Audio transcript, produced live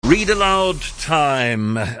Read aloud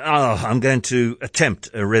time. I'm going to attempt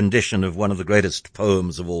a rendition of one of the greatest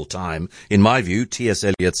poems of all time. In my view, T.S.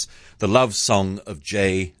 Eliot's The Love Song of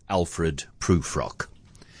J. Alfred Prufrock.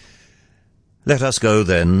 Let us go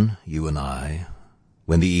then, you and I,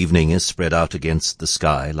 when the evening is spread out against the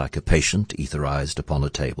sky like a patient etherized upon a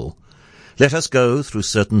table. Let us go through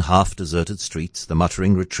certain half-deserted streets, the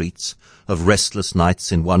muttering retreats of restless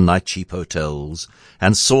nights in one-night cheap hotels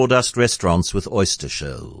and sawdust restaurants with oyster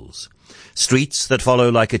shells. Streets that follow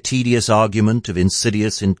like a tedious argument of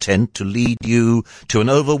insidious intent to lead you to an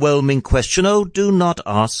overwhelming question. Oh, do not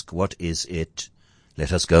ask, what is it?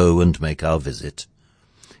 Let us go and make our visit.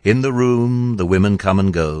 In the room the women come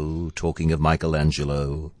and go, talking of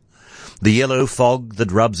Michelangelo. The yellow fog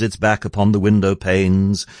that rubs its back upon the window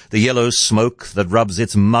panes, the yellow smoke that rubs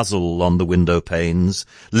its muzzle on the window panes,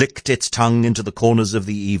 licked its tongue into the corners of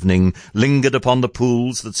the evening, lingered upon the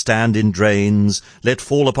pools that stand in drains, let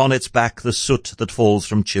fall upon its back the soot that falls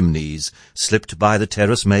from chimneys, slipped by the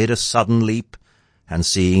terrace, made a sudden leap, and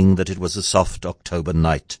seeing that it was a soft October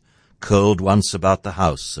night, curled once about the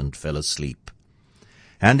house and fell asleep.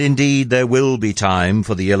 And indeed there will be time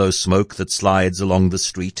for the yellow smoke that slides along the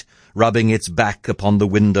street, rubbing its back upon the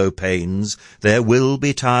window panes. There will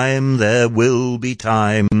be time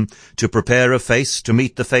to prepare a face to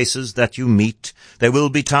meet the faces that you meet. There will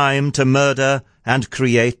be time to murder and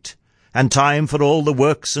create, and time for all the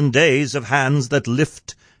works and days of hands that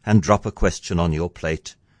lift and drop a question on your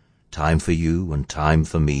plate. Time for you and time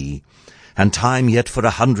for me, and time yet for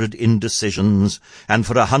 100 indecisions, and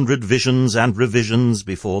for 100 visions and revisions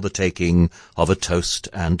before the taking of a toast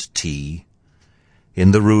and tea.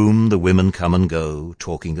 In the room the women come and go,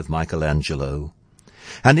 talking of Michelangelo.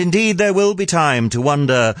 And indeed there will be time to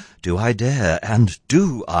wonder, do I dare, and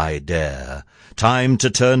do I dare? Time to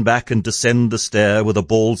turn back and descend the stair with a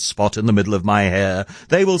bald spot in the middle of my hair.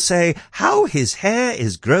 They will say, how his hair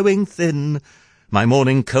is growing thin. My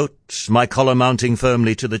morning coat, my collar mounting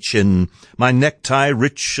firmly to the chin, my necktie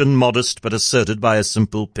rich and modest but asserted by a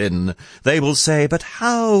simple pin. They will say, but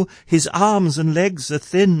how his arms and legs are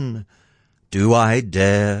thin. Do I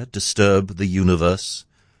dare disturb the universe?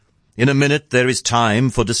 In a minute there is time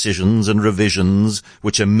for decisions and revisions,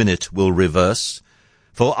 which a minute will reverse.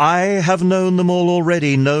 For I have known them all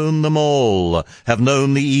already, known them all, have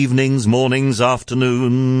known the evenings, mornings,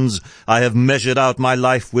 afternoons. I have measured out my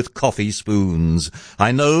life with coffee spoons.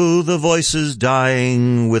 I know the voices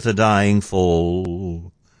dying with a dying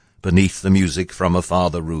fall, beneath the music from a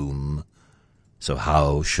farther room. So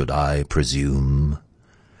how should I presume?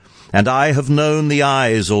 And I have known the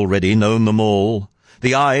eyes already, known them all,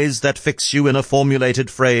 the eyes that fix you in a formulated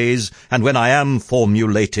phrase, and when I am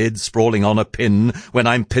formulated, sprawling on a pin, when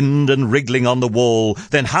I'm pinned and wriggling on the wall,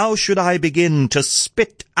 then how should I begin to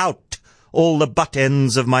spit out all the butt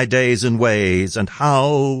ends of my days and ways, and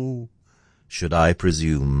how should I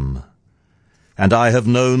presume? And I have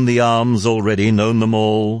known the arms already, known them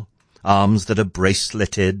all, arms that are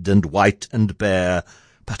braceleted and white and bare,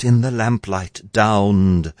 but in the lamplight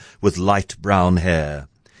downed with light brown hair.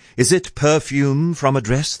 Is it perfume from a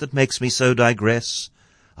dress that makes me so digress?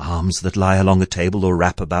 Arms that lie along a table or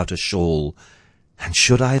wrap about a shawl. And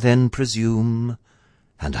should I then presume?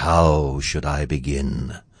 And how should I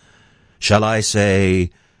begin? Shall I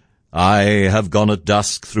say, I have gone at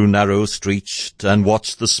dusk through narrow streets and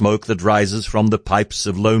watched the smoke that rises from the pipes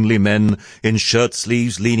of lonely men in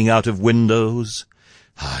shirt-sleeves leaning out of windows?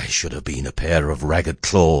 I should have been a pair of ragged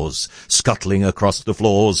claws scuttling across the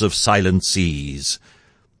floors of silent seas.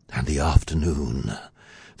 And the afternoon,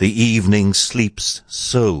 the evening sleeps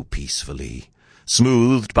so peacefully,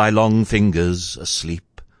 smoothed by long fingers,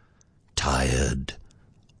 asleep, tired,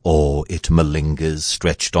 or it malingers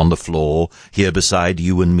stretched on the floor here beside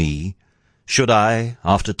you and me. Should I,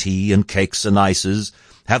 after tea and cakes and ices,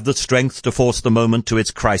 have the strength to force the moment to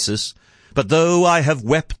its crisis? But though I have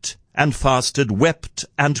wept and fasted, wept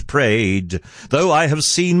and prayed, though I have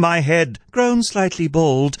seen my head, grown slightly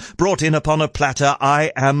bald, brought in upon a platter,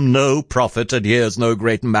 I am no prophet, and here's no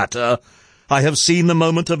great matter. I have seen the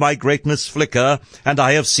moment of my greatness flicker, and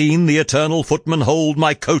I have seen the eternal footman hold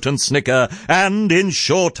my coat and snicker, and in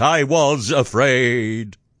short I was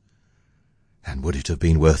afraid. And would it have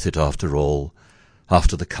been worth it after all?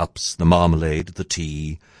 After the cups, the marmalade, the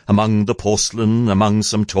tea, among the porcelain, among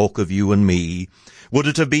some talk of you and me, would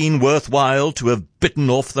it have been worthwhile to have bitten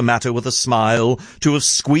off the matter with a smile, to have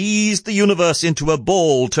squeezed the universe into a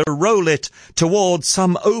ball, to roll it towards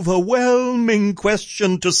some overwhelming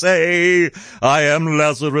question, to say, I am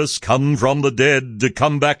Lazarus come from the dead,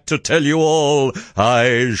 come back to tell you all,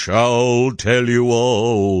 I shall tell you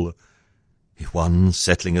all. If one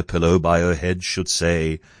settling a pillow by her head should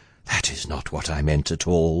say, That is not what I meant at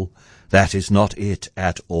all. That is not it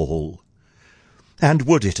at all. And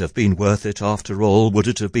would it have been worth it after all? Would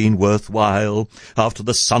it have been worthwhile? After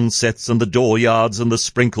the sunsets and the dooryards and the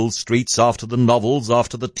sprinkled streets, after the novels,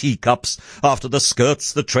 after the teacups, after the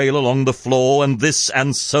skirts that trail along the floor, and this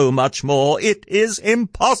and so much more, it is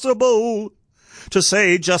impossible to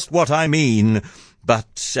say just what I mean.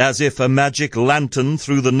 But as if a magic lantern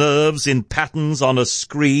through the nerves in patterns on a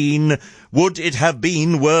screen, would it have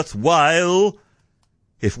been worthwhile?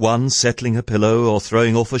 If one, settling a pillow or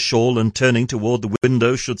throwing off a shawl and turning toward the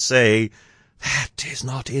window, should say, "That is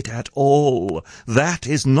not it at all. That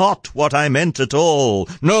is not what I meant at all.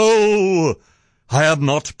 No, I am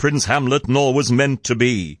not Prince Hamlet, nor was meant to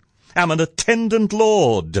be. Am an attendant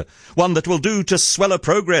lord, one that will do to swell a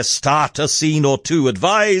progress, start a scene or two,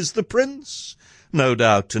 advise the prince. No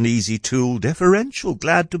doubt an easy tool, deferential,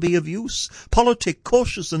 glad to be of use, politic,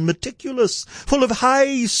 cautious and meticulous, full of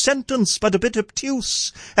high sentence, but a bit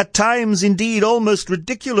obtuse, at times indeed almost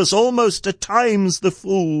ridiculous, almost at times the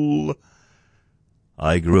fool.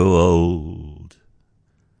 I grow old,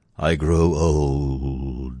 I grow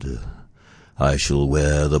old. I shall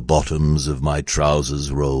wear the bottoms of my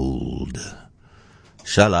trousers rolled.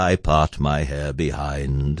 Shall I part my hair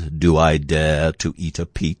behind? Do I dare to eat a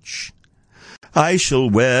peach? I shall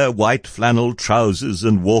wear white flannel trousers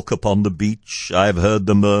and walk upon the beach. I've heard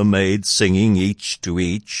the mermaids singing each to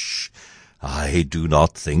each. I do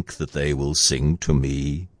not think that they will sing to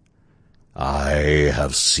me. I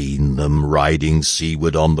have seen them riding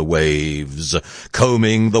seaward on the waves,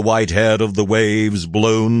 combing the white hair of the waves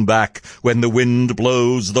blown back when the wind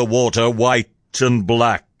blows the water white and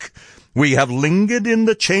black. We have lingered in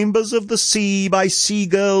the chambers of the sea by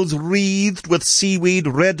sea-girls wreathed with seaweed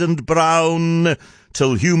red and brown,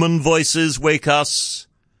 till human voices wake us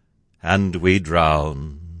and we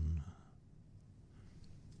drown.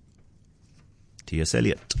 T.S.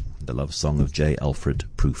 Eliot, The Love Song of J. Alfred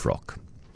Prufrock.